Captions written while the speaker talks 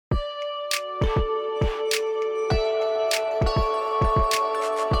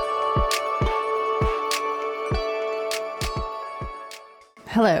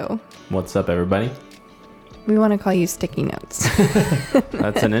Hello. What's up, everybody? We want to call you Sticky Notes.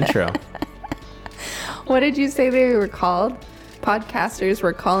 That's an intro. What did you say they were called? Podcasters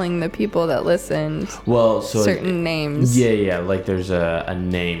were calling the people that listened certain names. Yeah. Like there's a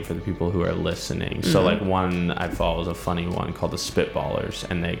name for the people who are listening. So like one I follow is a funny one called the Spitballers,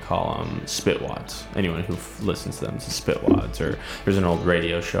 and they call them Spitwads. Anyone who listens to them is the Spitwads. Or there's an old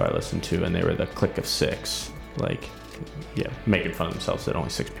radio show I listened to, and they were the Click of Six. Like, yeah, making fun of themselves that only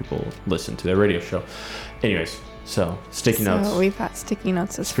 6 people listen to their radio show. Anyways, so Sticky Notes. So we thought Sticky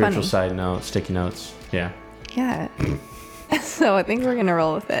Notes was Spiritual funny. side note, Sticky Notes. Yeah. Yeah. So I think we're going to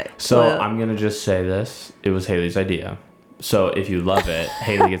roll with it. So I'm going to just say this. It was Haley's idea. So if you love it,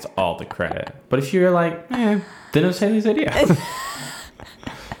 Haley gets all the credit. But if you're like, then it was Haley's idea.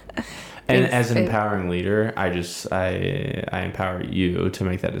 And as an empowering leader, I empower you to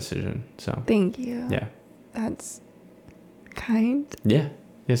make that decision. So thank you. Yeah. That's kind. Yeah.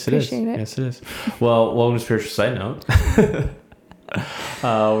 Yes, it Appreciate is. it. Yes, it is. Well, welcome to Spiritual Side Note.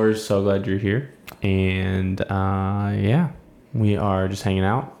 We're so glad you're here. And yeah, we are just hanging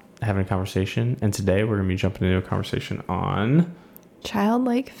out, having a conversation. And today we're going to be jumping into a conversation on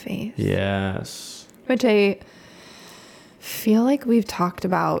Childlike faith. Yes. Which I feel like we've talked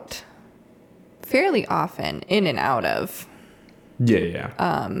about fairly often in and out of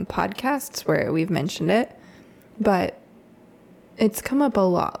podcasts where we've mentioned it. But it's come up a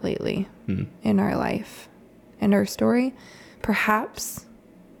lot lately in our life and our story. Perhaps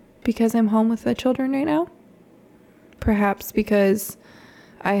because I'm home with the children right now. Perhaps because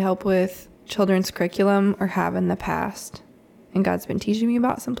I help with children's curriculum or have in the past. And God's been teaching me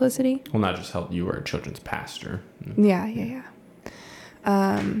about simplicity. Well, not just help. You were a children's pastor. Yeah.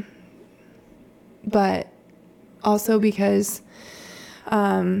 But also because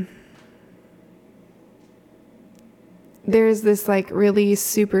there's this like really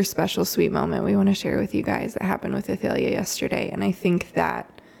super special sweet moment we want to share with you guys that happened with Athalia yesterday. And I think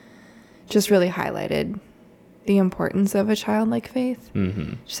that just really highlighted the importance of a childlike faith.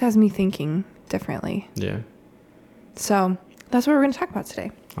 Mm-hmm. Just has me thinking differently. Yeah. So that's what we're going to talk about today.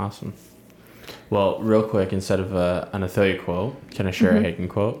 Awesome. Well, real quick, instead of an Athalia quote, can I share a Hagen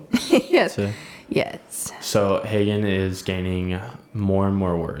quote? Yes. Yes. So Hagen is gaining more and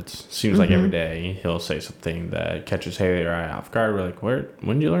more words. Seems like every day he'll say something that catches Haley or I off guard. We're like,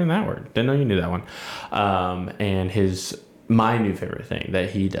 when did you learn that word? Didn't know you knew that one. And my new favorite thing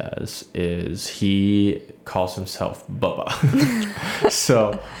that he does is he calls himself Bubba.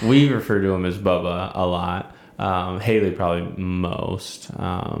 So we refer to him as Bubba a lot. Haley probably most.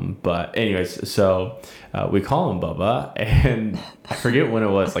 But anyways, so we call him Bubba, and I forget when it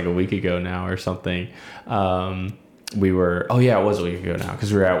was, like a week ago now or something. It was a week ago now,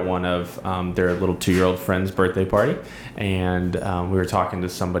 because we were at one of their little 2-year-old friend's birthday party, and we were talking to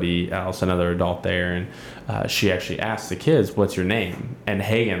somebody else, another adult there, and she actually asked the kids, "What's your name?" And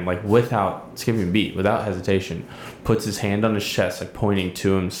Hagen, like without skipping a beat, without hesitation, puts his hand on his chest, like pointing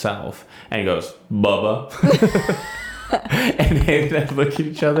to himself, and he goes, "Bubba." And Hagen and I look at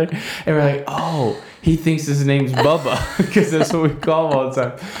each other, and we're like, "Oh, he thinks his name's Bubba," because that's what we call him all the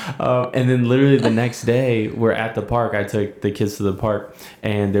time. And then literally the next day, we're at the park. I took the kids to the park,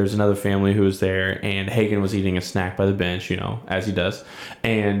 and there's another family who was there, and Hagen was eating a snack by the bench, as he does.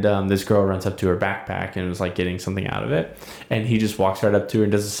 And this girl runs up to her backpack and was like getting something out of it. And he just walks right up to her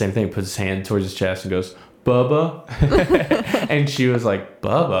and does the same thing, puts his hand towards his chest and goes, "Bubba." And she was like,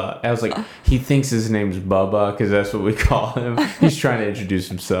 "Bubba?" I was like, he thinks his name's Bubba because that's what we call him. He's trying to introduce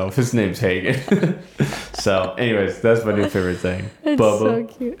himself. His name's Hagen. So anyways, that's my new favorite thing. It's Bubba. so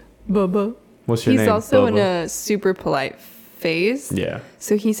cute. Bubba. What's your name? He's also Bubba? in a super polite phase. Yeah.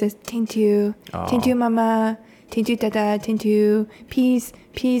 So he says, "Thank you. Thank you, mama. Thank you, dada. Thank you. Peace.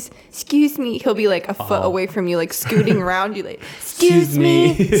 Excuse me." He'll be like a foot away from you, like scooting around you, like, "Excuse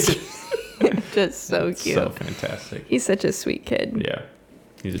me." Just so cute. So fantastic. He's such a sweet kid. Yeah.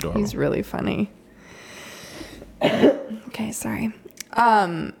 He's adorable. He's really funny. Okay, sorry.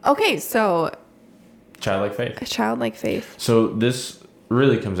 Okay, so Childlike faith. a childlike faith. So this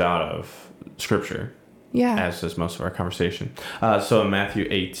really comes out of Scripture. Yeah. As does most of our conversation. So in Matthew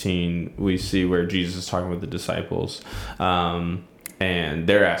 18, we see where Jesus is talking with the disciples, and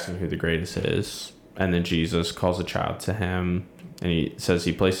they're asking who the greatest is. And then Jesus calls a child to him, and he says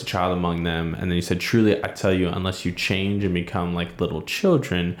he placed a child among them. And then he said, "Truly, I tell you, unless you change and become like little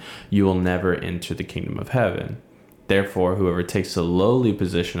children, you will never enter the kingdom of heaven. Therefore, whoever takes the lowly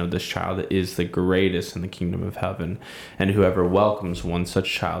position of this child is the greatest in the kingdom of heaven. And whoever welcomes one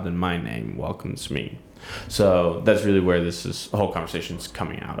such child in my name welcomes me." So that's really where this whole conversation is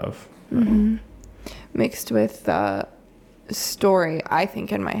coming out of. Mm-hmm. Mixed with story, I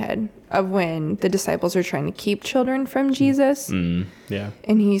think, in my head of when the disciples are trying to keep children from Jesus. Yeah.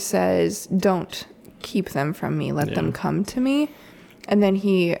 And he says, don't keep them from me. Let them come to me. And then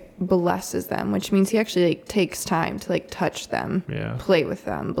he blesses them, which means he actually like takes time to like touch them, play with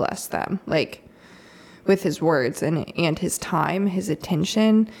them, bless them, like with his words and his time, his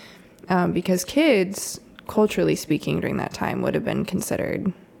attention. Because kids, culturally speaking, during that time would have been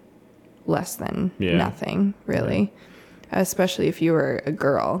considered less than nothing, really. Especially if you were a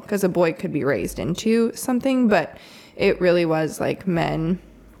girl, because a boy could be raised into something, but it really was like men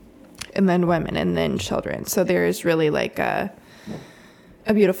and then women and then children. So there is really like a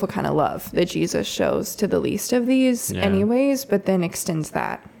beautiful kind of love that Jesus shows to the least of these anyways, but then extends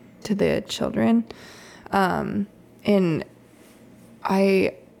that to the children. And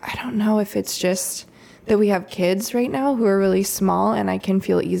I don't know if it's just that we have kids right now who are really small and I can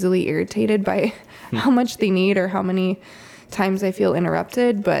feel easily irritated by how much they need or how many times I feel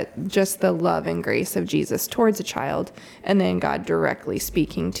interrupted, but just the love and grace of Jesus towards a child, and then God directly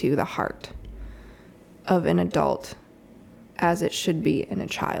speaking to the heart of an adult as it should be in a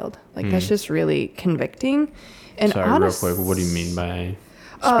child. Like that's just really convicting. And sorry, real quick, what do you mean by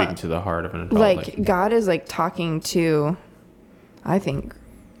speaking to the heart of an adult? Like God is like talking to, I think,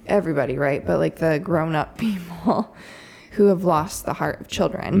 everybody, right? But like the grown-up people who have lost the heart of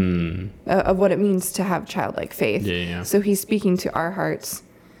children, of what it means to have childlike faith. So he's speaking to our hearts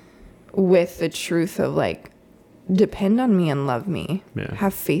with the truth of like, depend on me and love me.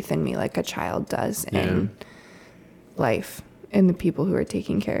 Have faith in me like a child does in life, and the people who are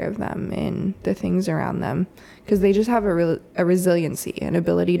taking care of them and the things around them, because they just have a resiliency, an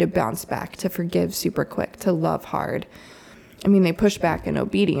ability to bounce back, to forgive super quick, to love hard. I mean, they push back in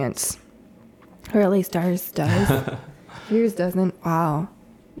obedience, or at least ours does. Yours doesn't. Wow.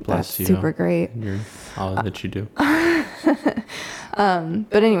 Bless That's you. super great. All that you do.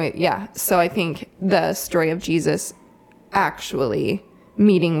 But anyway, yeah. So I think the story of Jesus actually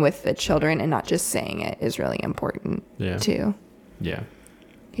meeting with the children and not just saying it is really important too. Yeah.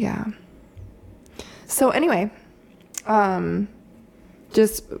 Yeah. So anyway,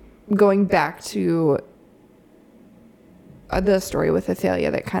 just going back to the story with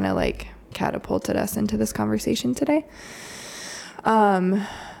Athalia that kind of like catapulted us into this conversation today.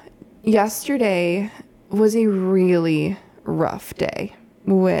 Yesterday was a really rough day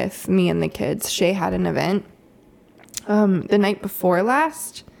with me and the kids. Shay had an event the night before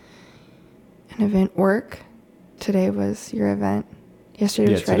last, an event work. Today was your event.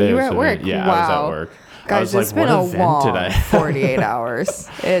 Yesterday was Friday. You were at work. Yeah, wow. I was at work. Guys, it's been a long 48 hours.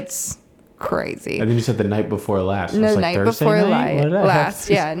 It's crazy. And then you said the night before last. No, the night Thursday before night? last.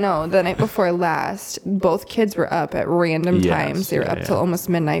 Yeah, no, the night before last. Both kids were up at random times. They were up till almost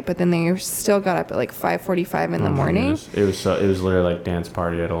midnight, but then they still got up at like 5:45 in the morning. It was literally like dance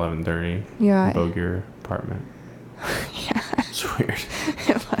party at 11:30. Yeah. Bogier apartment. Yeah. It's weird.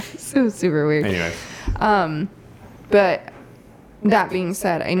 It was super weird. Anyway. But that being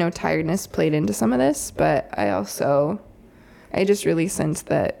said, I know tiredness played into some of this, but I just really sense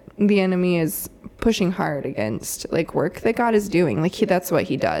that the enemy is pushing hard against like work that God is doing. Like that's what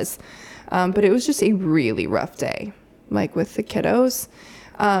he does. But it was just a really rough day, like with the kiddos,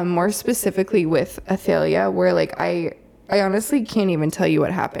 more specifically with Athalia, where like I honestly can't even tell you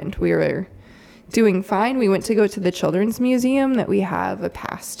what happened. We were doing fine. We went to go to the children's museum that we have a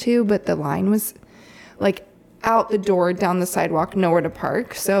pass to, but the line was like out the door, down the sidewalk, nowhere to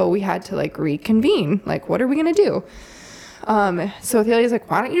park. So we had to like reconvene. Like, what are we going to do? So Athalia's like,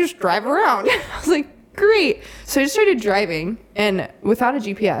 why don't you just drive around? I was like, great. So I just started driving, and without a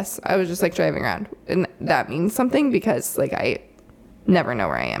GPS, I was just like driving around. And that means something because like I never know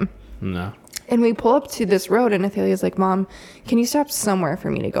where I am. No. And we pull up to this road, and Athalia's like, Mom, can you stop somewhere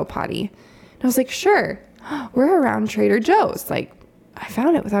for me to go potty? And I was like, sure. We're around Trader Joe's. Like, I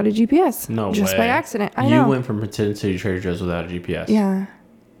found it without a GPS. No just way. by accident. I know. You went from Pretend City to Trader Joe's without a GPS. Yeah.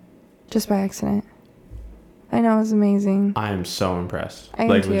 Just by accident. I know, it was amazing. I am so impressed. I am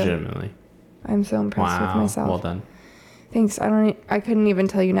like too. Legitimately. I'm so impressed with myself. Well done. Thanks. I couldn't even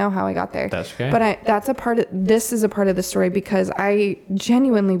tell you now how I got there. That's okay. But this is a part of the story because I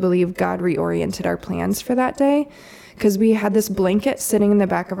genuinely believe God reoriented our plans for that day, because we had this blanket sitting in the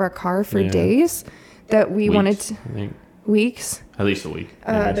back of our car for days that we wanted to, weeks. At least a week.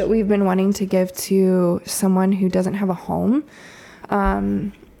 That we've been wanting to give to someone who doesn't have a home.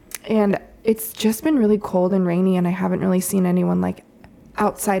 And it's just been really cold and rainy, and I haven't really seen anyone like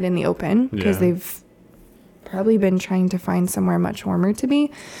outside in the open because they've probably been trying to find somewhere much warmer to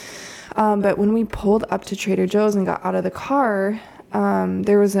be. But when we pulled up to Trader Joe's and got out of the car,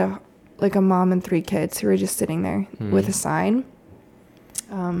 there was a like a mom and 3 kids who were just sitting there with a sign.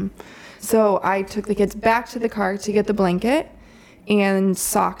 So I took the kids back to the car to get the blanket and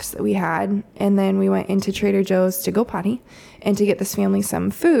socks that we had. And then we went into Trader Joe's to go potty and to get this family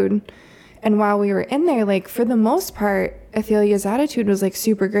some food. And while we were in there, like, for the most part, Athalia's attitude was, like,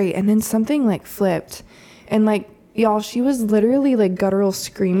 super great. And then something, like, flipped. And, like, y'all, she was literally, like, guttural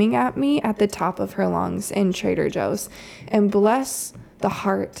screaming at me at the top of her lungs in Trader Joe's. And bless the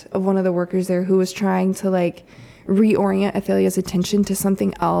heart of one of the workers there who was trying to, like, reorient Athalia's attention to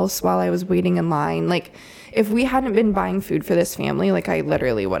something else while I was waiting in line. Like, if we hadn't been buying food for this family, like, I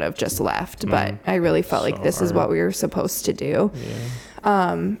literally would have just left. But I really felt like this is what we were supposed to do.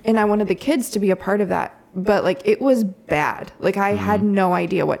 Yeah. And I wanted the kids to be a part of that, but like, it was bad. Like, I had no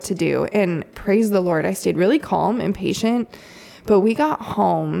idea what to do, and praise the Lord, I stayed really calm and patient, but we got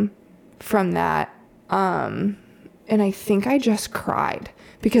home from that. And I think I just cried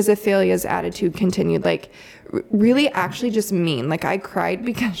because Athalia's attitude continued, like, really actually just mean. Like, I cried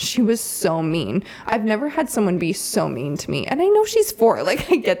because she was so mean. I've never had someone be so mean to me. And I know she's 4, like,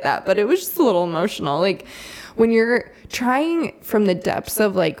 I get that, but it was just a little emotional. Like, when you're trying from the depths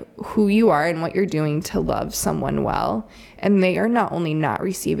of, like, who you are and what you're doing to love someone well, and they are not only not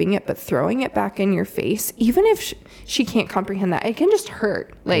receiving it, but throwing it back in your face, even if she can't comprehend that, it can just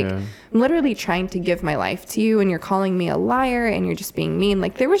hurt. Like, I'm literally trying to give my life to you, and you're calling me a liar, and you're just being mean.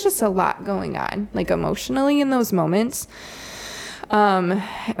 Like, there was just a lot going on, like, emotionally in those moments.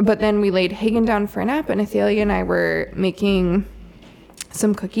 But then we laid Hagen down for a nap, and Athalia and I were making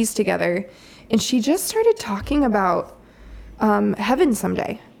some cookies together, and she just started talking about heaven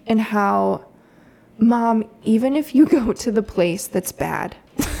someday, and how, Mom, even if you go to the place that's bad,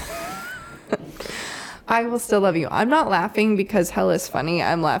 I will still love you. I'm not laughing because hell is funny.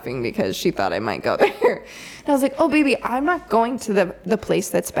 I'm laughing because she thought I might go there. And I was like, oh, baby, I'm not going to the place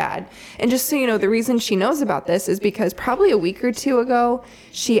that's bad. And just so you know, the reason she knows about this is because probably a week or 2 ago,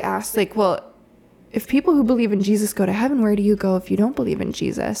 she asked, like, well, if people who believe in Jesus go to heaven, where do you go if you don't believe in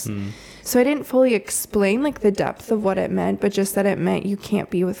Jesus? So I didn't fully explain, like, the depth of what it meant, but just that it meant you can't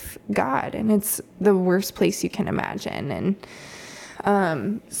be with God, and it's the worst place you can imagine.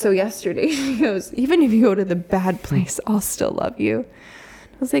 And so yesterday she goes, even if you go to the bad place, I'll still love you.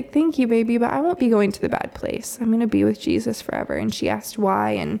 I was like, thank you, baby, but I won't be going to the bad place. I'm going to be with Jesus forever. And she asked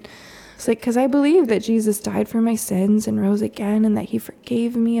why, and it's like, because I believe that Jesus died for my sins and rose again, and that he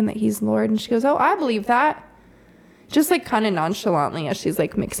forgave me, and that he's Lord. And she goes, oh, I believe that. Just, like, kind of nonchalantly as she's,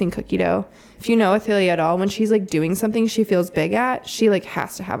 like, mixing cookie dough. If you know Athalia at all, when she's, like, doing something she feels big at, she, like,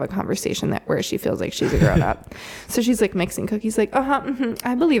 has to have a conversation where she feels like she's a grown-up. So she's, like, mixing cookies, like,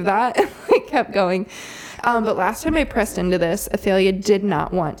 I believe that. Like, kept going. But last time I pressed into this, Athalia did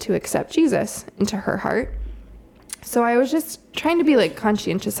not want to accept Jesus into her heart. So I was just trying to be, like,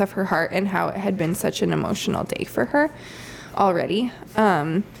 conscientious of her heart and how it had been such an emotional day for her already.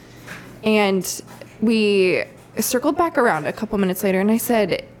 And we circled back around a couple minutes later, and I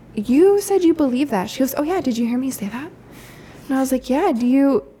said, you said you believe that. She goes, oh yeah, did you hear me say that? And I was like, yeah, do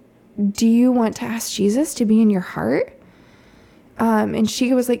you want to ask Jesus to be in your heart? And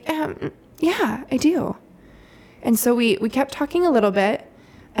she was like, yeah, I do. And so we kept talking a little bit,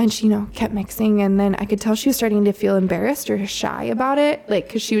 and she, kept mixing, and then I could tell she was starting to feel embarrassed or shy about it, like,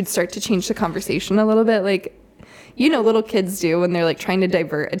 because she would start to change the conversation a little bit, like, little kids do when they're, like, trying to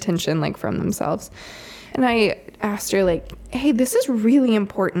divert attention, like, from themselves. And I asked her, like, hey, this is really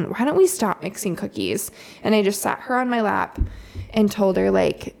important. Why don't we stop mixing cookies? And I just sat her on my lap and told her,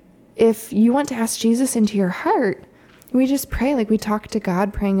 like, if you want to ask Jesus into your heart, we just pray. Like, we talk to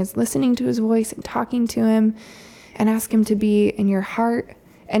God, praying is listening to his voice and talking to him, and ask him to be in your heart,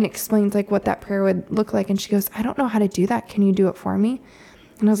 and explains, like, what that prayer would look like. And she goes, I don't know how to do that. Can you do it for me?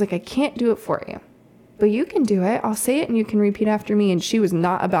 And I was like, I can't do it for you, but you can do it. I'll say it and you can repeat after me. And she was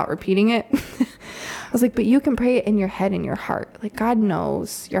not about repeating it. I was like, but you can pray it in your head and your heart. Like, God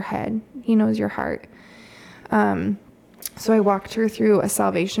knows your head. He knows your heart. So I walked her through a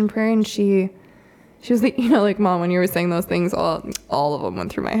salvation prayer, and she was like, like, Mom, when you were saying those things, all of them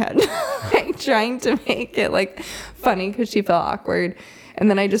went through my head. Like, trying to make it, like, funny because she felt awkward. And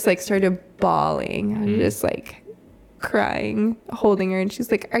then I just, like, started bawling. I was just, like, crying, holding her. And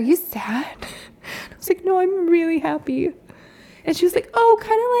she's like, are you sad? I was like, no, I'm really happy. And she was like, oh,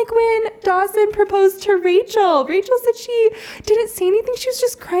 kind of like when Dawson proposed to Rachel. Rachel said she didn't say anything. She was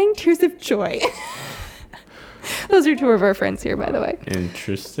just crying tears of joy. Those are 2 of our friends here, by the way.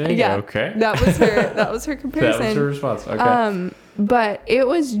 Interesting. Yeah. Okay. That was her comparison. That was her response. Okay. But it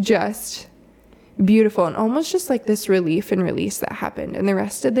was just beautiful, and almost just like this relief and release that happened. And the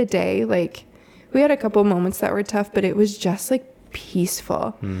rest of the day, like, we had a couple moments that were tough, but it was just, like,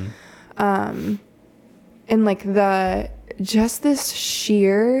 peaceful. And like just this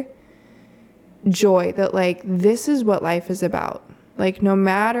sheer joy that like, this is what life is about. Like, no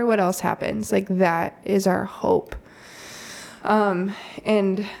matter what else happens, like that is our hope.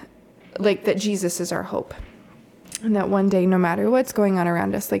 And like that Jesus is our hope. And that one day, no matter what's going on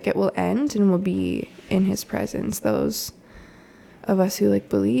around us, like it will end and we'll be in his presence. Those of us who like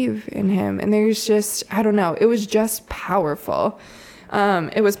believe in him. And there's just, I don't know, it was just powerful.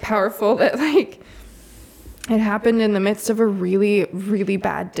 It was powerful that like it happened in the midst of a really, really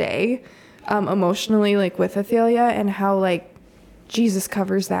bad day, emotionally, like with Athelia, and how like Jesus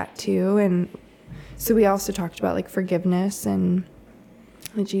covers that too. And so we also talked about like forgiveness and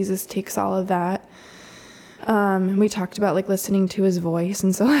that Jesus takes all of that. We talked about like listening to his voice.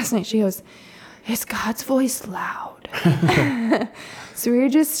 And so last night she goes, "Is God's voice loud?" So we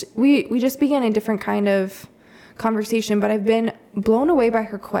just began a different kind of conversation, but I've been blown away by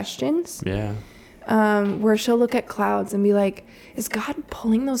her questions. Yeah. Where she'll look at clouds and be like, is God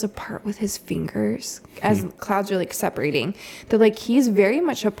pulling those apart with his fingers as clouds are like separating? That like he's very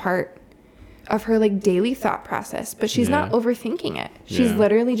much a part of her like daily thought process, but she's not overthinking it. She's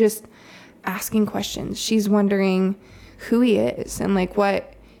literally just asking questions. She's wondering who he is and like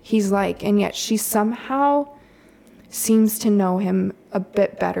what he's like, and yet she somehow seems to know him a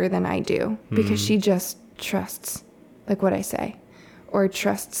bit better than I do, because she just trusts like what I say, or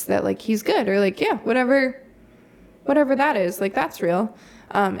trusts that like he's good, or like whatever that is, like that's real.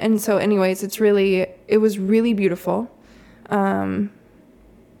 And so anyways, it was really beautiful,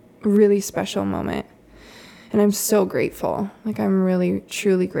 really special moment, and I'm so grateful. Like I'm really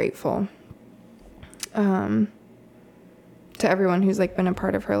truly grateful to everyone who's like been a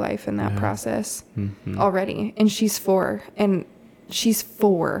part of her life in that process already. And she's 4,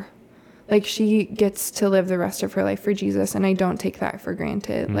 like she gets to live the rest of her life for Jesus, and I don't take that for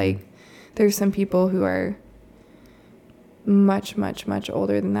granted. Like there's some people who are much, much, much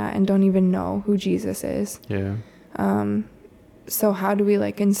older than that and don't even know who Jesus is. So how do we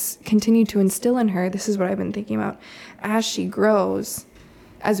like continue to instill in her, this is what I've been thinking about, as she grows,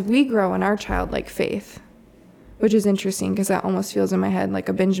 as we grow in our childlike faith, which is interesting because that almost feels in my head like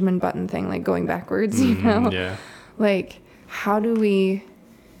a Benjamin Button thing, like going backwards, you know? Like how do we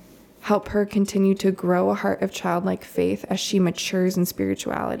help her continue to grow a heart of childlike faith as she matures in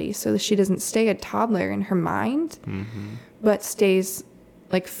spirituality, so that she doesn't stay a toddler in her mind, but stays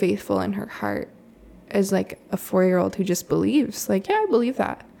like faithful in her heart as like a 4-year-old who just believes like, I believe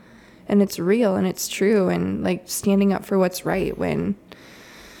that, and it's real and it's true, and like standing up for what's right when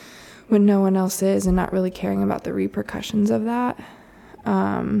no one else is, and not really caring about the repercussions of that.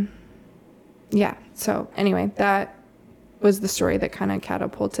 So anyway, that was the story that kind of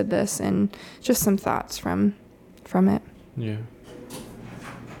catapulted this, and just some thoughts from it.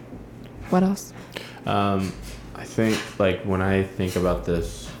 What else? I think like when I think about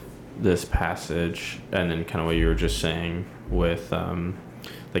this passage, and then kind of what you were just saying with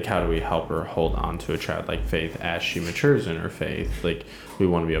like how do we help her hold on to a childlike faith as she matures in her faith, like we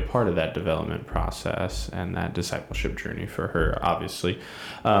want to be a part of that development process and that discipleship journey for her, obviously.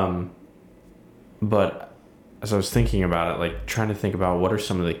 But as I was thinking about it, like trying to think about what are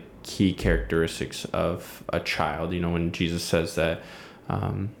some of the key characteristics of a child, you know, when Jesus says that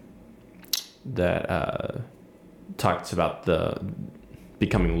talks about the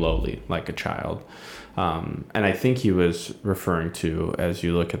becoming lowly like a child. And I think he was referring to, as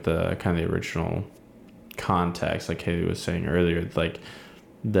you look at the kind of the original context, like Haley was saying earlier, like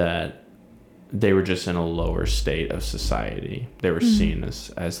that they were just in a lower state of society. They were seen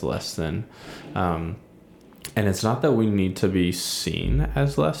as less than. And it's not that we need to be seen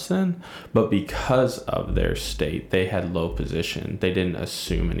as less than, but because of their state, they had low position. They didn't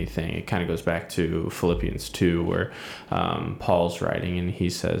assume anything. It kind of goes back to Philippians 2, where Paul's writing, and he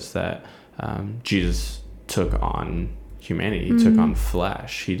says that Jesus took on humanity. He took on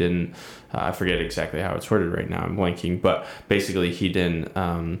flesh. He didn't, I forget exactly how it's worded right now, I'm blanking, but basically he didn't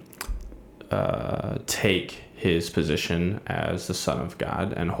take his position as the Son of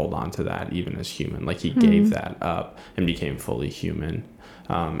God and hold on to that even as human. Like he gave that up and became fully human.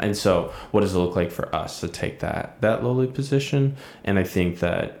 And so what does it look like for us to take that lowly position? And I think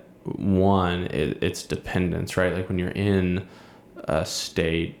that one, it's dependence, right? Like when you're in a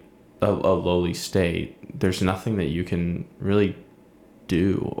state, a lowly state, there's nothing that you can really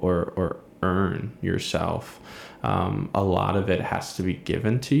do or earn yourself. A lot of it has to be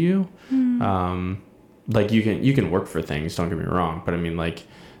given to you. Like you can work for things, don't get me wrong, but I mean like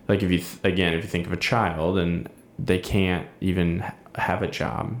if you think of a child and they can't even have a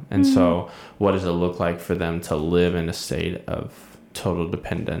job, and so what does it look like for them to live in a state of total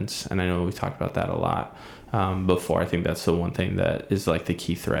dependence. And I know we've talked about that a lot before. I think that's the one thing that is like the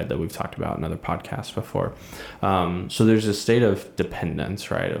key thread that we've talked about in other podcasts before. So there's a state of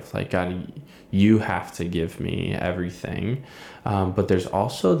dependence, right? Of like, God, you have to give me everything. But there's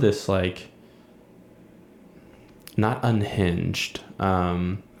also this like, not unhinged,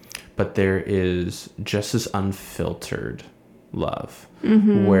 but there is just this unfiltered love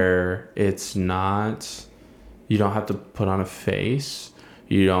where it's not, you don't have to put on a face.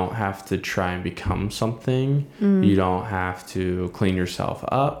 You don't have to try and become something. You don't have to clean yourself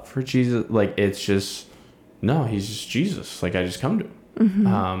up for Jesus. Like, it's just, no, he's just Jesus. Like, I just come to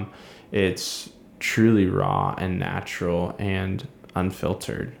him. It's truly raw and natural and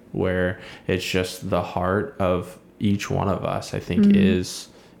unfiltered, where it's just the heart of each one of us, I think, is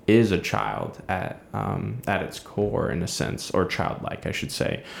a child at its core, in a sense, or childlike, I should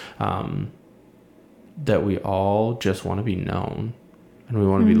say, that we all just want to be known and we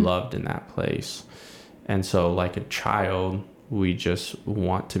want to be loved in that place. And so like a child, we just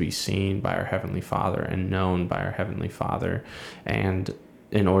want to be seen by our Heavenly Father and known by our Heavenly Father. And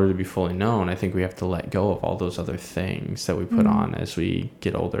in order to be fully known, I think we have to let go of all those other things that we put on as we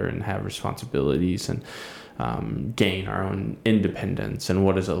get older and have responsibilities and gain our own independence. And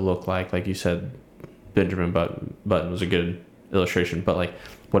what does it look like? Like you said, Benjamin Button was a good illustration, but like,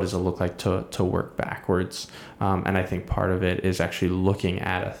 what does it look like to work backwards? And I think part of it is actually looking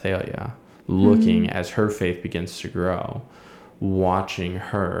at Athalia, looking as her faith begins to grow, watching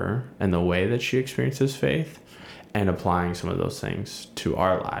her and the way that she experiences faith, and applying some of those things to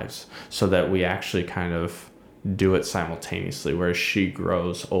our lives, so that we actually kind of do it simultaneously. Whereas she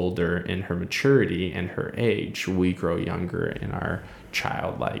grows older in her maturity and her age, we grow younger in our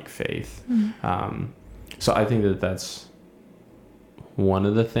childlike faith. So I think that that's one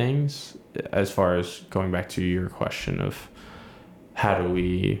of the things, as far as going back to your question of how do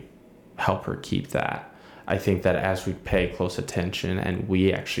we help her keep that. I think that as we pay close attention and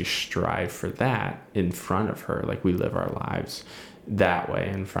we actually strive for that in front of her, like we live our lives that way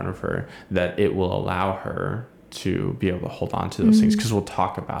in front of her, that it will allow her to be able to hold on to those things, because we'll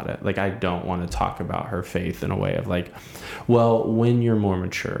talk about it. Like, I don't want to talk about her faith in a way of like, well, when you're more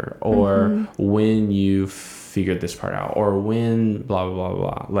mature, or when you've figured this part out, or when blah, blah, blah,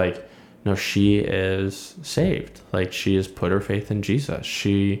 blah. Like, no, she is saved. Like, she has put her faith in Jesus.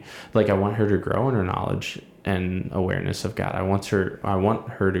 I want her to grow in her knowledge and awareness of God. I want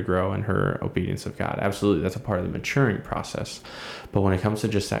her to grow in her obedience of God. Absolutely. That's a part of the maturing process. But when it comes to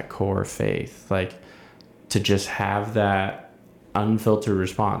just that core faith, like, to just have that unfiltered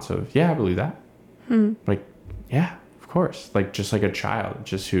response of, yeah, I believe that. Like, yeah, of course. Like, just like a child,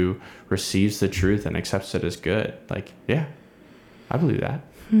 just who receives the truth and accepts it as good. Like, yeah, I believe that.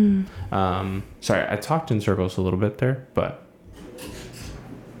 Sorry, I talked in circles a little bit there, but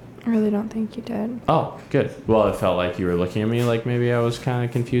I really don't think you did. Oh, good. Well, it felt like you were looking at me like maybe I was kind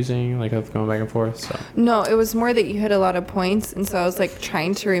of confusing, like I was going back and forth. So no, it was more that you hit a lot of points, and so I was like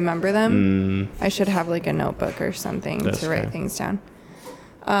trying to remember them. I should have like a notebook or something to write things down.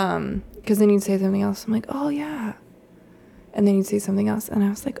 Because then you'd say something else. I'm like, oh yeah, and then you'd say something else, and I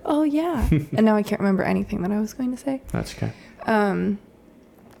was like, oh yeah, and now I can't remember anything that I was going to say. That's okay.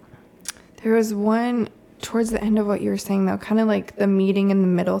 There was one towards the end of what you were saying, though, kind of like the meeting in the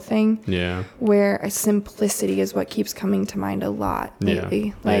middle thing. Yeah. Where a simplicity is what keeps coming to mind a lot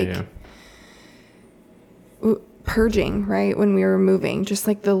lately. Purging, right? When we were moving, just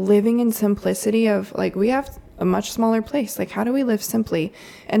like the living in simplicity of like, we have a much smaller place. Like, how do we live simply?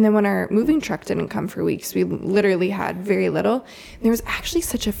 And then when our moving truck didn't come for weeks, we literally had very little. There was actually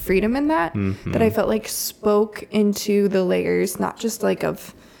such a freedom in that that I felt like spoke into the layers, not just like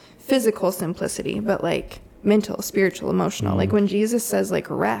of physical simplicity, but like mental, spiritual, emotional. Like when Jesus says like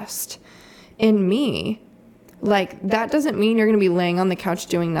rest in me, like that doesn't mean you're going to be laying on the couch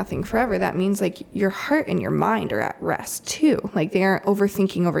doing nothing forever. That means like your heart and your mind are at rest too. Like they aren't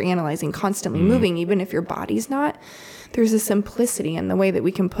overthinking, overanalyzing, constantly moving, even if your body's not. There's a simplicity in the way that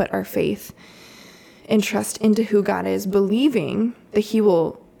we can put our faith and trust into who God is, believing that he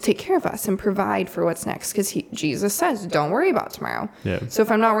will take care of us and provide for what's next, because Jesus says don't worry about tomorrow. So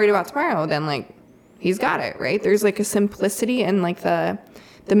if I'm not worried about tomorrow, then like he's got it, right? There's like a simplicity in like the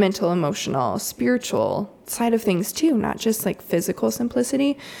mental, emotional, spiritual side of things too, not just like physical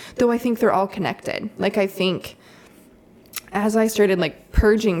simplicity, though I think they're all connected. Like I think as I started like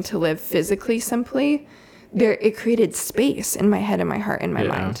purging to live physically simply, it created space in my head and my heart and my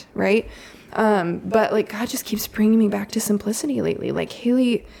mind, right? But like God just keeps bringing me back to simplicity lately. Like,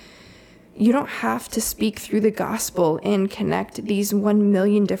 Haley, You don't have to speak through the gospel and connect these 1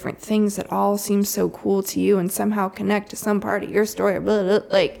 million different things that all seem so cool to you and somehow connect to some part of your story. Blah, blah, blah.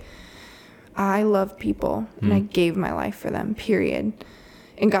 Like, I love people and I gave my life for them, period.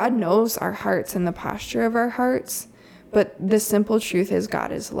 And God knows our hearts and the posture of our hearts. But the simple truth is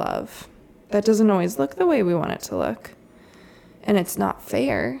God is love. That doesn't always look the way we want it to look. And it's not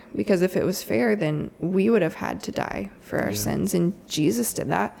fair, because if it was fair, then we would have had to die for our sins. And Jesus did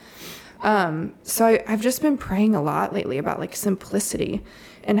that. So I've just been praying a lot lately about like simplicity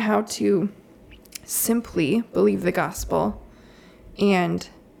and how to simply believe the gospel and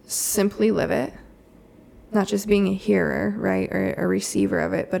simply live it. Not just being a hearer, right, or a receiver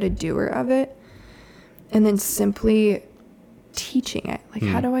of it, but a doer of it. And then simply teaching it. Like,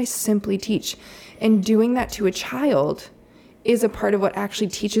 how do I simply teach? And doing that to a child is a part of what actually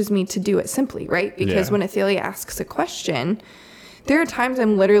teaches me to do it simply, right? Because when Athalia asks a question, there are times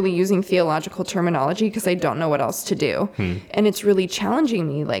I'm literally using theological terminology because I don't know what else to do. And it's really challenging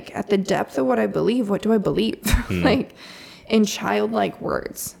me, like, at the depth of what I believe, what do I believe? Like, in childlike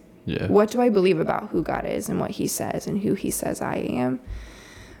words. What do I believe about who God is and what he says and who he says I am?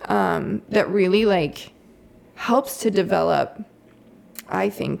 That really, like, helps to develop, I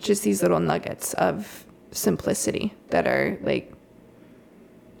think, just these little nuggets of simplicity that are, like,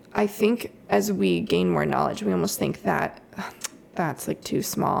 I think as we gain more knowledge, we almost think that that's, like, too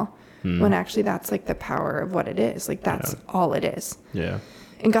small, when actually that's, like, the power of what it is. Like, that's all it is.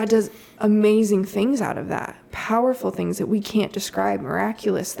 And God does amazing things out of that, powerful things that we can't describe,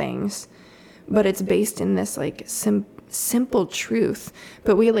 miraculous things, but it's based in this, like, simple truth.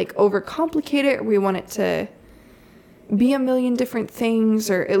 But we, like, overcomplicate it, or we want it to be a million different things,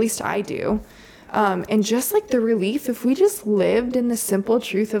 or at least I do. And just like the relief, if we just lived in the simple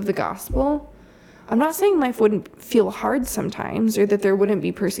truth of the gospel, I'm not saying life wouldn't feel hard sometimes or that there wouldn't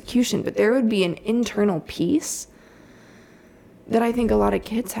be persecution, but there would be an internal peace that I think a lot of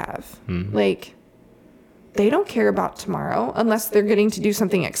kids have. Like, they don't care about tomorrow unless they're getting to do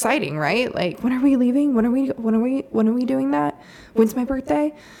something exciting, right? Like, when are we leaving? When are we doing that? When's my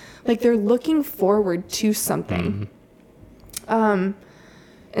birthday? Like, they're looking forward to something.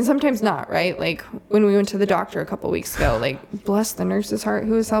 And sometimes not, right? Like, when we went to the doctor a couple weeks ago, like, bless the nurse's heart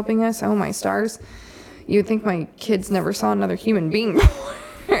who was helping us. Oh, my stars. You'd think my kids never saw another human being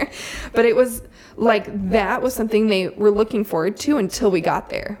before. But it was like, that was something they were looking forward to until we got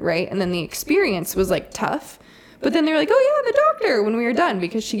there, right? And then the experience was, like, tough. But then they were like, oh, yeah, the doctor, when we were done,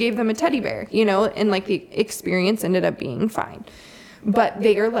 because she gave them a teddy bear, you know? And, like, the experience ended up being fine. But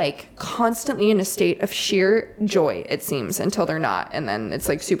they are, like, constantly in a state of sheer joy, it seems, until they're not. And then it's,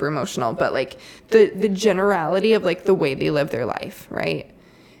 like, super emotional. But, like, the generality of, like, the way they live their life, right,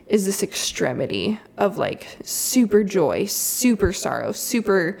 is this extremity of, like, super joy, super sorrow,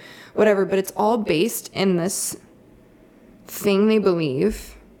 super whatever. But it's all based in this thing they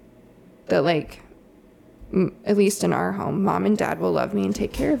believe that, like, at least in our home, mom and dad will love me and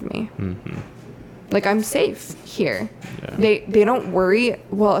take care of me. Like, I'm safe here. They don't worry.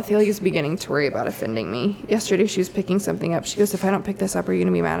 Well, Athalia's beginning to worry about offending me. Yesterday, she was picking something up. She goes, if I don't pick this up, are you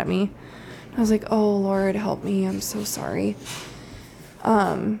going to be mad at me? I was like, oh, Lord, help me. I'm so sorry.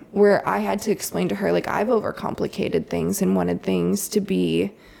 Where I had to explain to her, like, I've overcomplicated things and wanted things to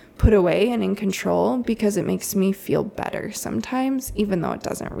be put away and in control because it makes me feel better sometimes, even though it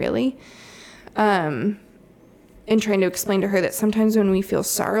doesn't really. And trying to explain to her that sometimes when we feel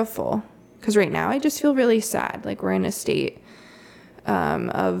sorrowful, because right now I just feel really sad. Like, we're in a state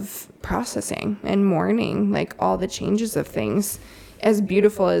of processing and mourning, like, all the changes of things. As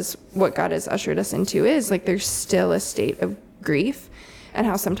beautiful as what God has ushered us into is, like, there's still a state of grief, and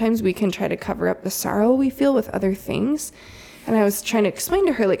how sometimes we can try to cover up the sorrow we feel with other things. And I was trying to explain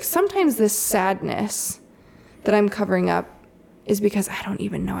to her, like, sometimes this sadness that I'm covering up is because I don't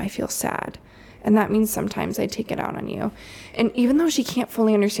even know I feel sad. And that means sometimes I take it out on you. And even though she can't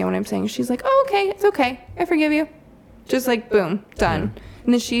fully understand what I'm saying, she's like, oh, okay, it's okay. I forgive you. Just like, boom, done.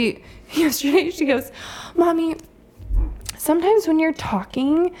 And then yesterday, she goes, Mommy, sometimes when you're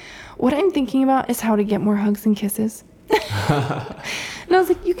talking, what I'm thinking about is how to get more hugs and kisses. And I was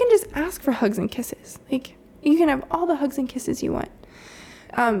like, you can just ask for hugs and kisses. Like, you can have all the hugs and kisses you want.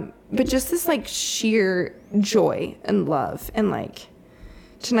 But just this, like, sheer joy and love and, like,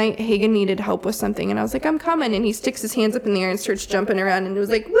 tonight, Hagen needed help with something, and I was like, I'm coming, and he sticks his hands up in the air and starts jumping around, and it was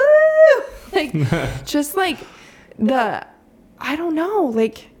like, woo! Like, just, like, I don't know,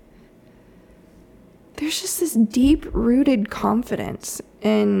 like, there's just this deep-rooted confidence,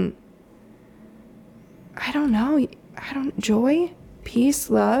 and I don't know, joy,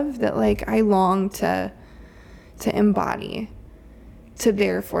 peace, love, that, like, I long to embody, to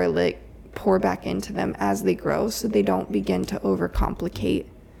therefore, like, pour back into them as they grow, so they don't begin to overcomplicate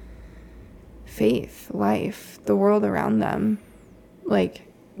faith, life, the world around them. Like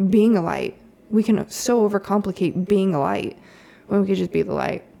being a light, we can so overcomplicate being a light when we could just be the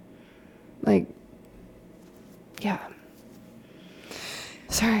light. Like, yeah.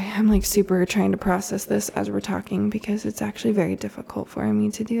 Sorry, I'm like super trying to process this as we're talking, because it's actually very difficult for me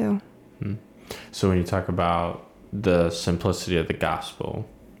to do. So when you talk about the simplicity of the gospel,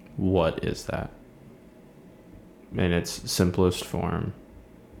 what is that in its simplest form?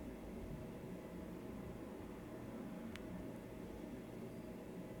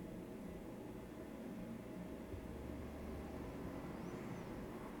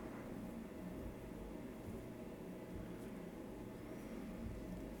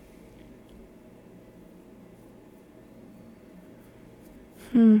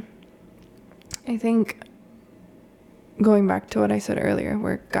 I think going back to what I said earlier,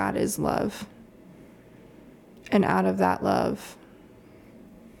 where God is love, and out of that love,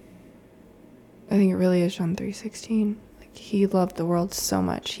 I think it really is John 3:16. Like, he loved the world so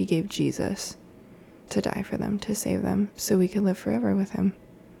much, he gave Jesus to die for them, to save them, so we could live forever with him.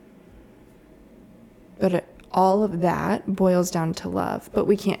 But all of that boils down to love. But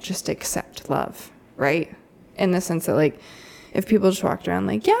we can't just accept love, right? In the sense that, like, if people just walked around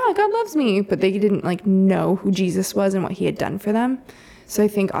like, yeah, God loves me, but they didn't like know who Jesus was and what he had done for them. So I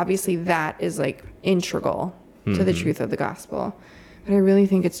think obviously that is like integral to the truth of the gospel. But I really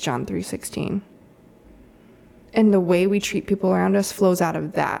think it's John 3:16. And the way we treat people around us flows out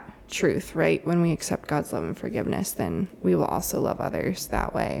of that truth, right? When we accept God's love and forgiveness, then we will also love others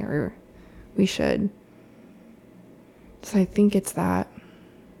that way, or we should. So I think it's that.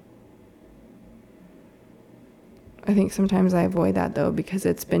 I think sometimes I avoid that, though, because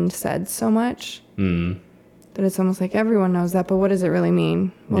it's been said so much that it's almost like everyone knows that, but what does it really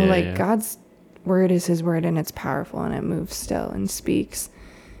mean? Well, God's word is his word, and it's powerful, and it moves still and speaks.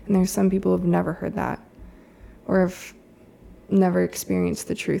 And there's some people who've never heard that, or have never experienced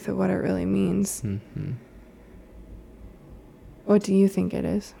the truth of what it really means. What do you think it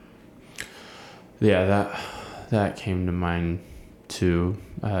is? Yeah, that came to mind too.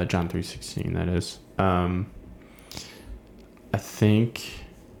 John 3:16, that is. I think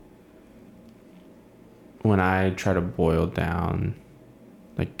when I try to boil down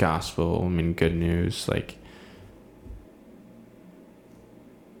like gospel, I mean good news, like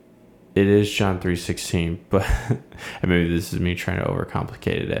it is John 3:16, but and maybe this is me trying to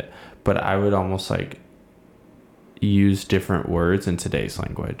overcomplicate it, but I would almost like use different words in today's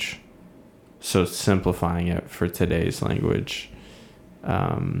language. So simplifying it for today's language,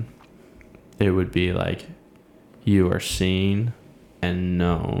 it would be like, you are seen and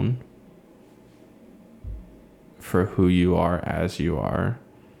known for who you are as you are,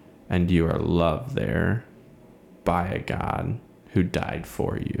 and you are loved there by a God who died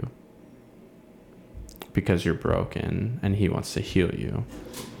for you because you're broken, and he wants to heal you,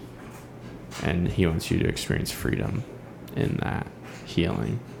 and he wants you to experience freedom in that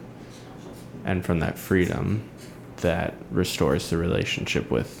healing, and from that freedom that restores the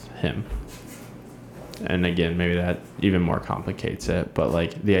relationship with him. And again, maybe that even more complicates it, but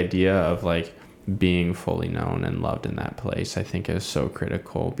like the idea of like being fully known and loved in that place, I think is so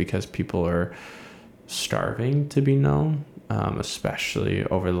critical, because people are starving to be known, especially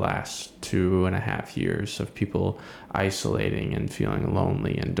over the last 2.5 years of people isolating and feeling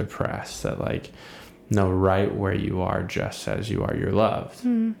lonely and depressed, that like, know right where you are, just as you are, you're loved.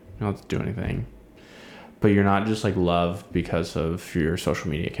 You don't have to do anything, but you're not just like loved because of your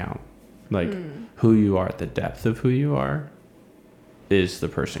social media account. Like who you are at the depth of who you are is the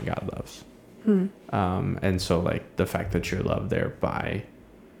person God loves. And so like the fact that you're loved there by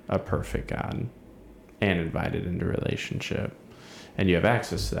a perfect God and invited into relationship, and you have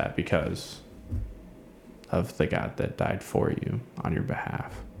access to that because of the God that died for you on your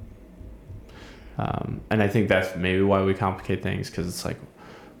behalf. And I think that's maybe why we complicate things, because it's like,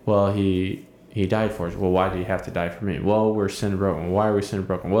 well, he died for us. Well, why did he have to die for me? Well, we're sin broken. Why are we sin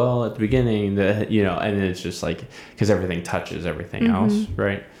broken? Well, at the beginning, and it's just like, because everything touches everything else,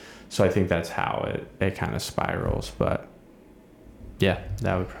 right? So I think that's how it kind of spirals. But yeah,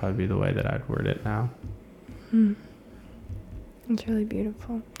 that would probably be the way that I'd word it now. It's really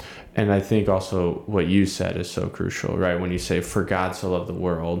beautiful. And I think also what you said is so crucial, right? When you say, for God so loved the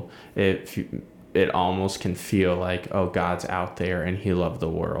world, it almost can feel like, oh, God's out there and he loved the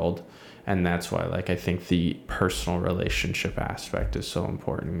world. And that's why, like, I think the personal relationship aspect is so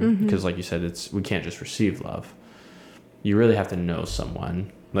important, because like you said, we can't just receive love. you really have to know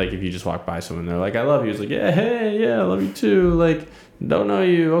someone. Like if you just walk by someone, they're like, I love you. It's like, yeah, hey, yeah, I love you too. Like, don't know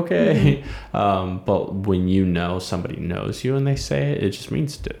you. Okay. But when you know somebody knows you and they say it, it just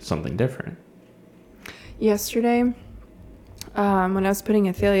means something different. Yesterday, when I was putting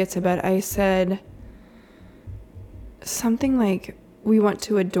Athalia to bed, I said something like, we want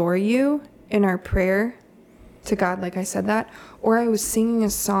to adore you in our prayer to God. Like I said that. Or I was singing a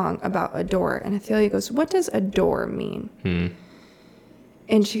song about adore. And Athalia goes, what does adore mean?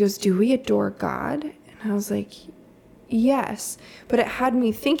 And she goes, do we adore God? And I was like, yes. But it had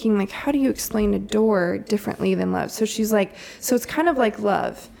me thinking, like, how do you explain adore differently than love? So she's like, so it's kind of like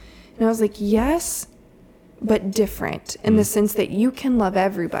love. And I was like, yes, but different in the sense that you can love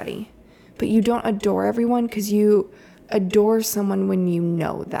everybody, but you don't adore everyone, because you adore someone when you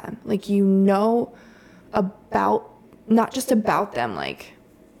know them. Like, you know about, not just about them, like,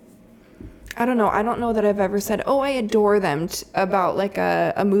 I don't know that I've ever said, oh, I adore them about like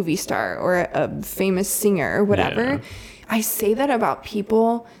a movie star or a famous singer or whatever. Yeah. I say that about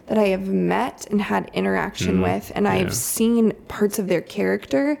people that I have met and had interaction with, and I've seen parts of their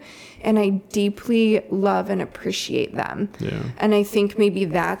character, and I deeply love and appreciate them. Yeah. And I think maybe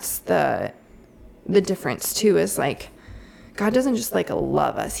that's the difference too, is like, God doesn't just like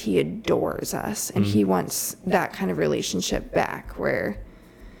love us, he adores us, and he wants that kind of relationship back where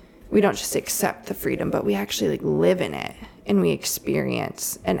we don't just accept the freedom, but we actually like live in it, and we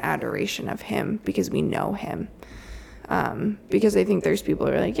experience an adoration of him because we know him. Because I think there's people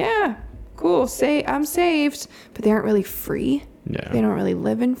who are like, yeah, cool, say I'm saved, but they aren't really free. Yeah. They don't really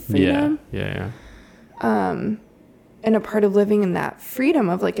live in freedom. Yeah. And a part of living in that freedom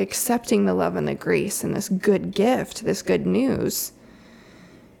of like accepting the love and the grace and this good gift, this good news,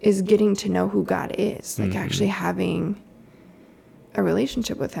 is getting to know who God is, like actually having a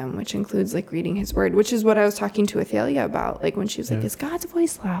relationship with him, which includes like reading his word, which is what I was talking to Athalia about, like when she was like, is God's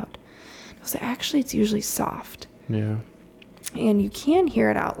voice loud? I was like, actually, it's usually soft. Yeah. And you can hear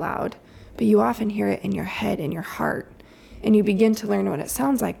it out loud, but you often hear it in your head, in your heart. And you begin to learn what it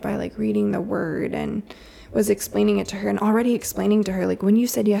sounds like by like reading the word, and was explaining it to her, and already explaining to her, like, when you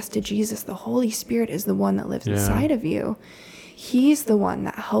said yes to Jesus, the Holy Spirit is the one that lives inside of you. He's the one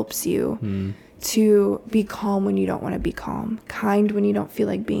that helps you to be calm when you don't want to be calm, kind when you don't feel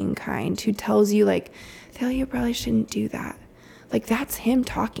like being kind, who tells you like, you probably shouldn't do that. Like, that's him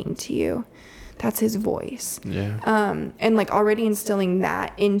talking to you. That's his voice. Yeah. And like already instilling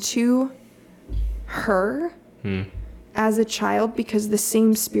that into her as a child, because the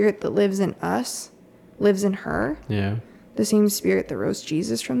same spirit that lives in us lives in her. Yeah. The same spirit that rose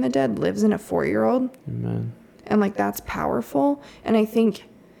Jesus from the dead lives in a 4-year-old. Amen. And like, that's powerful. And I think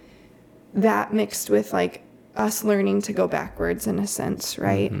that mixed with like us learning to go backwards in a sense,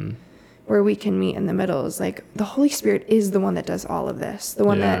 right? Where we can meet in the middle is like, the Holy Spirit is the one that does all of this. The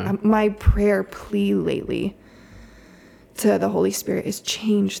one that my prayer plea lately to the Holy Spirit is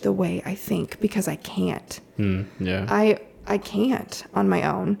change the way I think, because I can't. I can't on my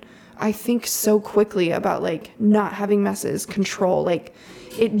own. I think so quickly about like not having messes, control, like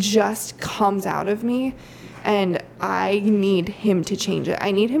it just comes out of me, and I need him to change it.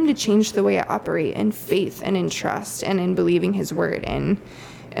 I need him to change the way I operate in faith and in trust and in believing his word and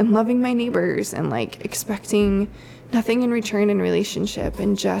loving my neighbors and like expecting nothing in return in relationship,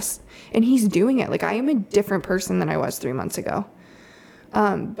 and he's doing it. Like, I am a different person than I was 3 months ago.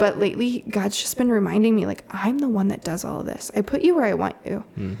 But lately, God's just been reminding me, like, I'm the one that does all of this. I put you where I want you.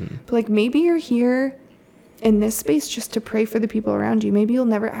 But, like, maybe you're here in this space just to pray for the people around you. Maybe you'll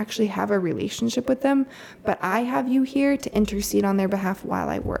never actually have a relationship with them, but I have you here to intercede on their behalf while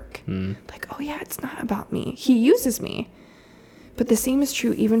I work. Like, oh, yeah, it's not about me. He uses me. But the same is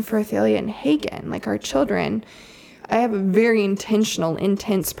true even for Athalia and Hagen. Like, our children, I have a very intentional,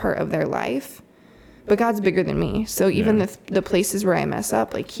 intense part of their life. But God's bigger than me. So even the places where I mess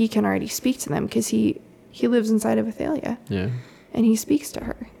up, like, he can already speak to them because he lives inside of Athalia. Yeah. And he speaks to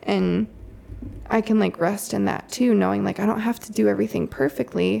her. And I can like rest in that too, knowing like I don't have to do everything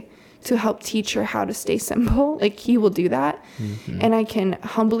perfectly to help teach her how to stay simple. Like, he will do that. And I can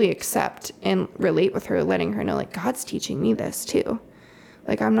humbly accept and relate with her, letting her know like, God's teaching me this too.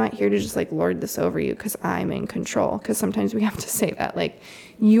 Like, I'm not here to just like lord this over you because I'm in control. Because sometimes we have to say that, like,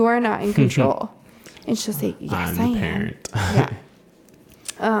 you are not in control. And she'll say, yes, I am. Parent.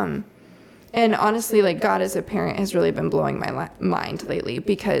 Yeah. And honestly, like, God as a parent has really been blowing my mind lately,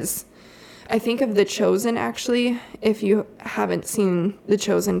 because I think of The Chosen, actually. If you haven't seen The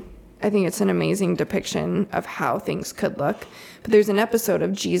Chosen, I think it's an amazing depiction of how things could look. But there's an episode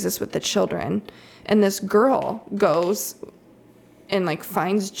of Jesus with the children, and this girl goes and like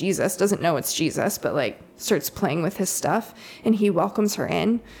finds Jesus, doesn't know it's Jesus, but like starts playing with his stuff, and he welcomes her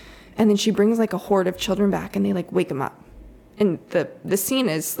in, and then she brings like a horde of children back, and they like wake him up. And the scene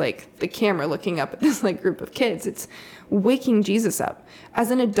is like the camera looking up at this like group of kids. It's waking Jesus up. As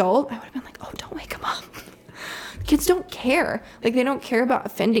an adult, I would have been like, oh, don't wake him up. Kids don't care. Like, they don't care about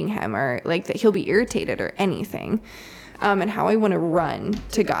offending him or like that he'll be irritated or anything. And how I want to run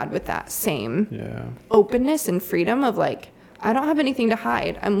to God with that same openness and freedom of like, I don't have anything to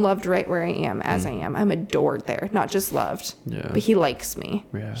hide. I'm loved right where I am as I am. I'm adored there, not just loved, but he likes me.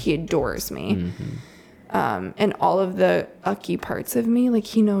 Yeah. He adores me. And all of the ucky parts of me, like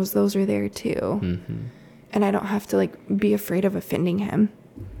he knows those are there too. And I don't have to like be afraid of offending him.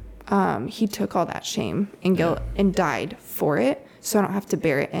 He took all that shame and guilt and died for it, so I don't have to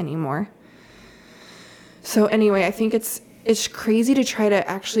bear it anymore. So anyway, I think it's crazy to try to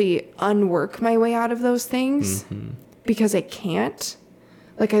actually unwork my way out of those things because I can't.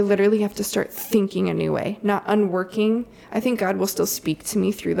 Like, I literally have to start thinking a new way, not unworking. I think God will still speak to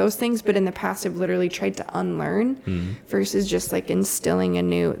me through those things, but in the past, I've literally tried to unlearn versus just like instilling a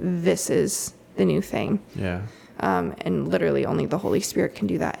new, this is the new thing. Yeah. And literally only the Holy Spirit can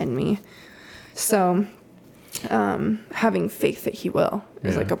do that in me. So, having faith that he will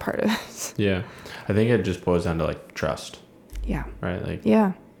is like a part of this. Yeah. I think it just boils down to like trust. Yeah. Right. Like,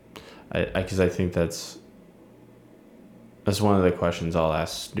 yeah. Because I think that's one of the questions I'll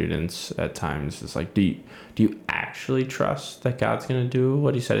ask students at times is like, do you actually trust that God's going to do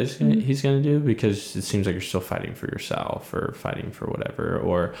what he said he's going to do? Because it seems like you're still fighting for yourself or fighting for whatever,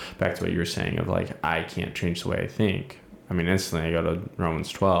 or back to what you were saying of like, I can't change the way I think. I mean, instantly I go to Romans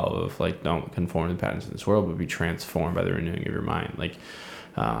 12 of like, don't conform to the patterns of this world, but be transformed by the renewing of your mind. Like,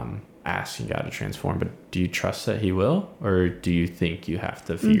 asking God to transform, but do you trust that he will, or do you think you have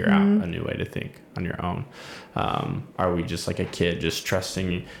to figure out a new way to think on your own? Are we just like a kid just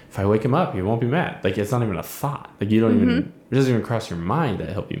trusting if I wake him up he won't be mad? Like, it's not even a thought. Like, you don't even, it doesn't even cross your mind that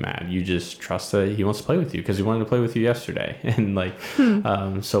he'll be mad. You just trust that he wants to play with you because he wanted to play with you yesterday. And like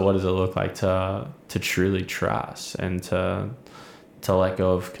so what does it look like to truly trust and to let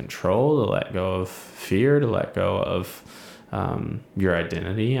go of control, to let go of fear, to let go of your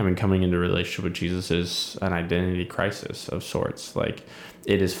identity? I mean, coming into a relationship with Jesus is an identity crisis of sorts. Like,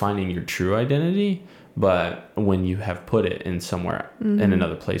 it is finding your true identity, but when you have put it in somewhere in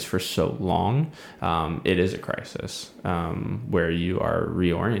another place for so long, it is a crisis where you are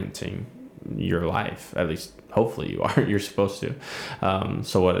reorienting your life. At least, hopefully you are. You're supposed to.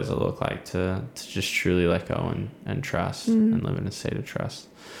 So what does it look like to just truly let go and trust and live in a state of trust?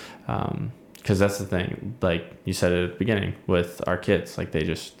 Because that's the thing, like you said at the beginning with our kids, like they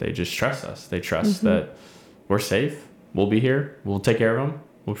just trust us. They trust that we're safe. We'll be here. We'll take care of them.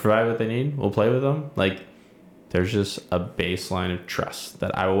 We'll provide what they need. We'll play with them. Like, there's just a baseline of trust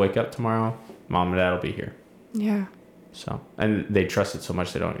that I will wake up tomorrow. Mom and dad will be here. Yeah. So, and they trust it so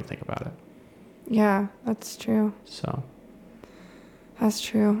much they don't even think about it. Yeah, that's true. So. That's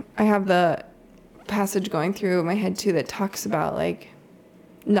true. I have the passage going through my head too that talks about like,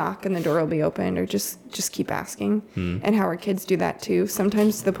 knock and the door will be opened, or just keep asking, and how our kids do that too.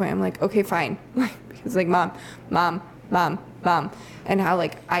 Sometimes to the point I'm like, okay, fine, because like mom, and how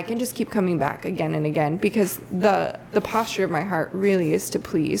like I can just keep coming back again and again because the posture of my heart really is to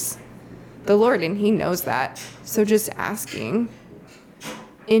please the Lord, and he knows that. So just asking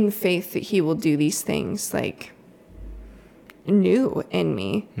in faith that he will do these things like new in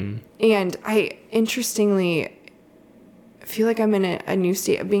me. And I interestingly feel like I'm in a new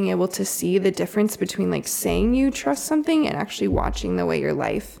state of being able to see the difference between like saying you trust something and actually watching the way your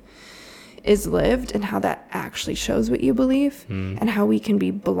life is lived, and how that actually shows what you believe, and how we can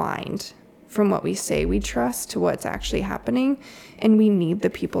be blind from what we say we trust to what's actually happening. And we need the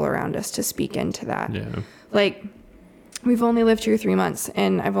people around us to speak into that. Yeah. Like, we've only lived here 3 months,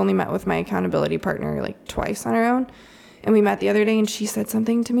 and I've only met with my accountability partner like twice on our own. And we met the other day, and she said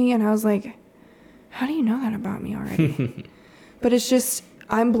something to me, and I was like, how do you know that about me already? But it's just,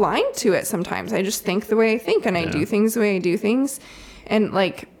 I'm blind to it sometimes. I just think the way I think, and I do things the way I do things. And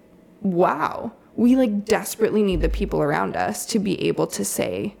like, wow, we like desperately need the people around us to be able to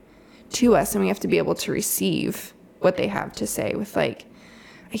say to us, and we have to be able to receive what they have to say with like,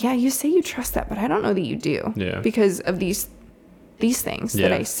 yeah, you say you trust that, but I don't know that you do. Yeah. Because of these things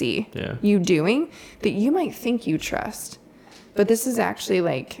that I see you doing that you might think you trust. But this is actually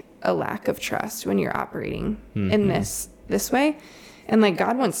like a lack of trust when you're operating in this way. And like,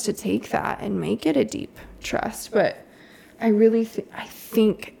 God wants to take that and make it a deep trust. But I really I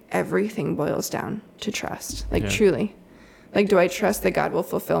think everything boils down to trust. Like, truly. Like, do I trust that God will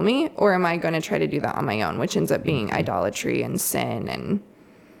fulfill me, or am I going to try to do that on my own, which ends up being idolatry and sin and,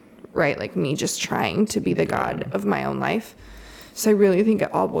 right, like me just trying to be the God of my own life. So I really think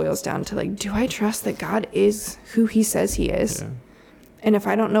it all boils down to, like, do I trust that God is who he says he is? Yeah. And if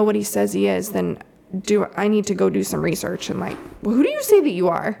I don't know what he says he is, then I need to go do some research and, like, well, who do you say that you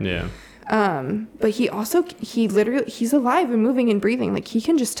are? Yeah. But he literally, he's alive and moving and breathing. Like, he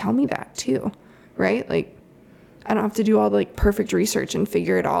can just tell me that too, right? Like, I don't have to do all the, like, perfect research and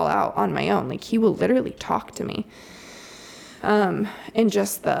figure it all out on my own. Like, he will literally talk to me. And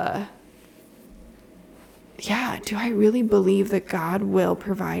just do I really believe that God will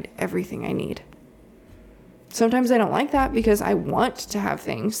provide everything I need? Sometimes I don't like that because I want to have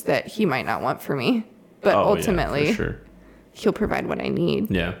things that he might not want for me. But ultimately, for sure. He'll provide what I need.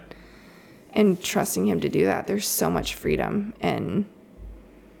 Yeah. And trusting him to do that, there's so much freedom. And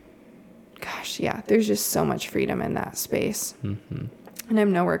gosh, yeah, there's just so much freedom in that space. Mm-hmm. And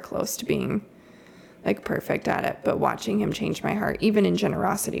I'm nowhere close to being, like, perfect at it. But watching him change my heart, even in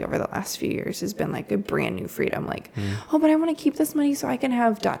generosity over the last few years, has been, like, a brand new freedom. Like, oh, but I want to keep this money so I can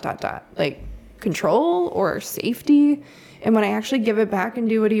have ... Like, control or safety. And when I actually give it back and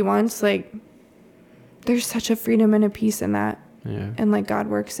do what he wants, like, there's such a freedom and a peace in that. Yeah. And, like, God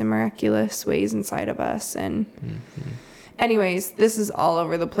works in miraculous ways inside of us. And anyways, this is all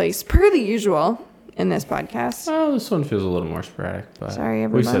over the place per the usual in this podcast. Oh, this one feels a little more sporadic, but sorry,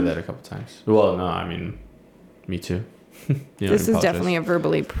 everyone. We've said that a couple times. Well, no, I mean, me too. This is definitely a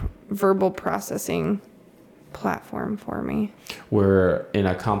verbal processing platform for me. We're in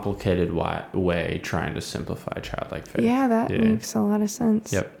a complicated way trying to simplify childlike faith. Yeah, that makes a lot of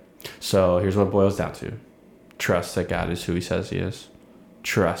sense. Yep. So here's what it boils down to. Trust that God is who he says he is.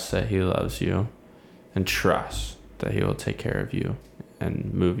 Trust that he loves you. And trust that he will take care of you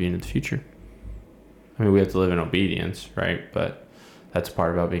and move you into the future. I mean, we have to live in obedience, right? But that's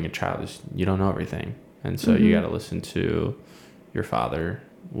part about being a child is you don't know everything. And so you got to listen to your father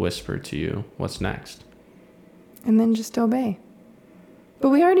whisper to you what's next. And then just obey. But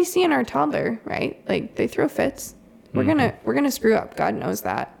we already see in our toddler, right? Like, they throw fits. We're gonna screw up. God knows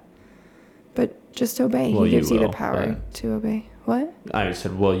that. But just obey. Well, he gives you the power to obey. What? I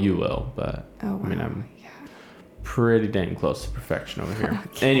said, well, you will, but I mean, I'm pretty dang close to perfection over here.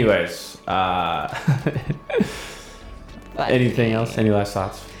 Okay. Anyways, anything else? Any last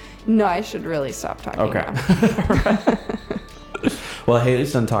thoughts? No, I should really stop talking. Okay. Well,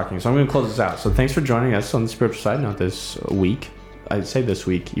 Haley's done talking, so I'm going to close this out. So thanks for joining us on the Spiritual Side Note this week. I'd say this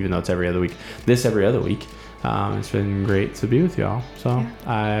week, even though it's every other week. Every other week. It's been great to be with y'all. So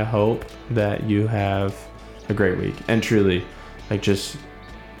I hope that you have a great week. And truly, like, just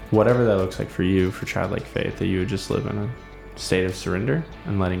whatever that looks like for you, for childlike faith, that you would just live in a state of surrender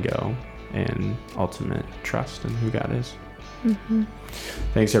and letting go and ultimate trust in who God is. Mm-hmm.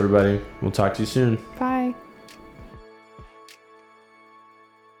 Thanks, everybody. We'll talk to you soon. Bye.